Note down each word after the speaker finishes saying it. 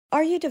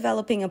Are you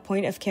developing a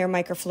point-of-care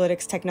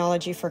microfluidics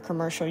technology for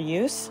commercial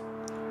use?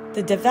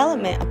 The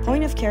development of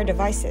point-of-care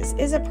devices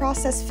is a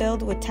process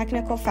filled with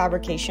technical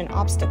fabrication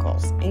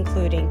obstacles,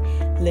 including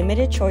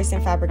limited choice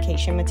in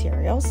fabrication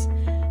materials,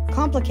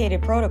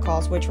 complicated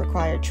protocols which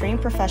require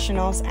trained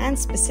professionals and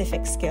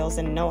specific skills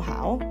and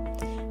know-how,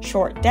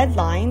 short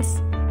deadlines,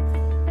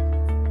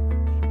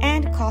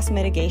 and cost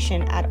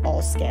mitigation at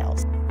all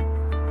scales.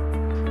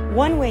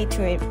 One way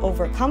to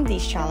overcome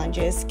these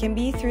challenges can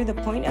be through the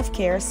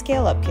point-of-care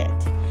scale-up kit,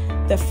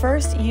 the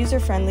first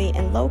user-friendly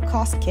and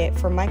low-cost kit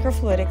for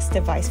microfluidics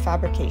device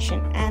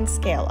fabrication and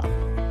scale-up.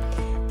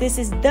 This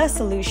is the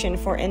solution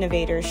for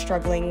innovators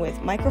struggling with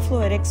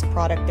microfluidics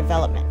product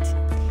development.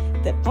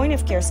 The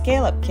point-of-care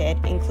scale-up kit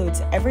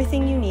includes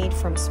everything you need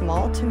from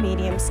small to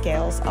medium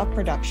scales of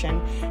production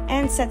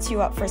and sets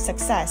you up for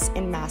success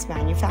in mass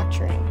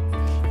manufacturing.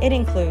 It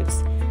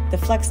includes the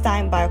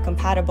Flexdym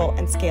biocompatible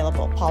and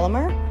scalable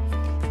polymer,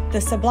 the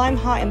Sublym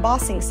hot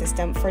embossing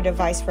system for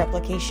device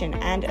replication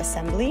and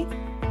assembly,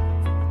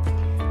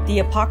 the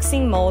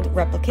Epoxym mold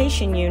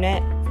replication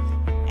unit,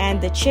 and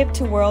the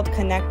chip-to-world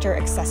connector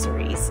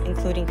accessories,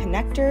 including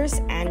connectors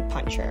and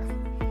puncher.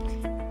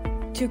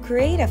 To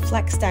create a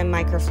Flexdym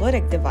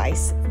microfluidic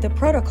device, the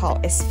protocol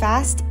is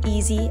fast,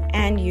 easy,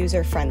 and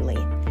user-friendly.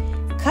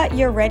 Cut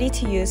your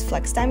ready-to-use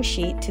Flexdym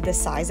sheet to the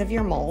size of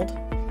your mold.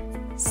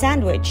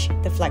 Sandwich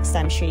the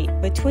Flexdym sheet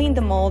between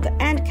the mold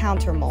and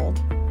counter mold.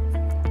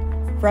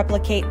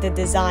 Replicate the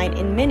design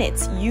in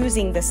minutes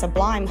using the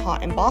Sublym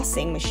hot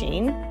embossing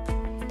machine.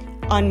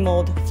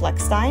 Unmold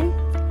Flexdym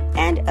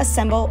and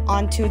assemble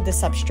onto the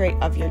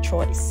substrate of your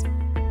choice.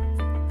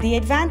 The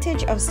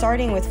advantage of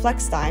starting with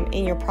Flexdym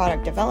in your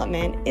product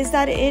development is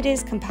that it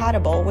is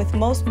compatible with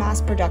most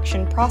mass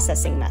production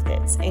processing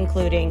methods,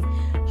 including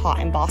hot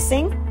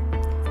embossing,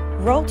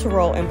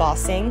 roll-to-roll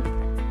embossing,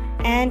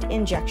 and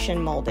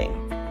injection molding.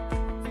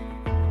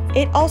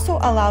 It also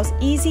allows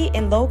easy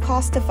and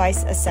low-cost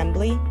device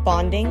assembly,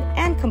 bonding,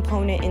 and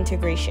component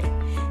integration,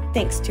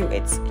 thanks to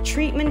its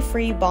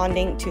treatment-free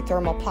bonding to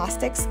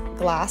thermoplastics,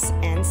 glass,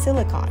 and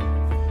silicon.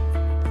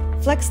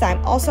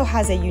 Flexdym also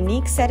has a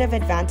unique set of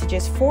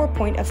advantages for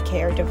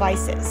point-of-care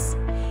devices.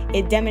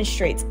 It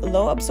demonstrates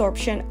low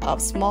absorption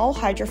of small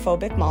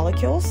hydrophobic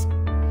molecules.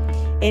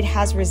 It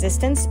has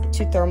resistance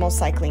to thermal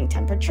cycling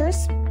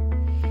temperatures.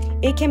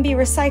 It can be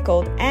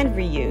recycled and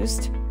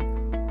reused.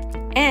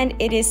 And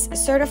it is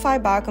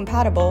certified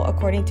biocompatible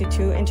according to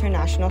 2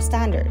 international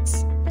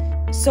standards.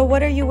 So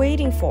what are you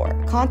waiting for?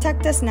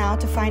 Contact us now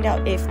to find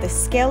out if the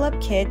scale-up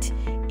kit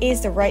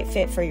is the right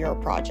fit for your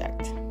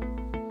project.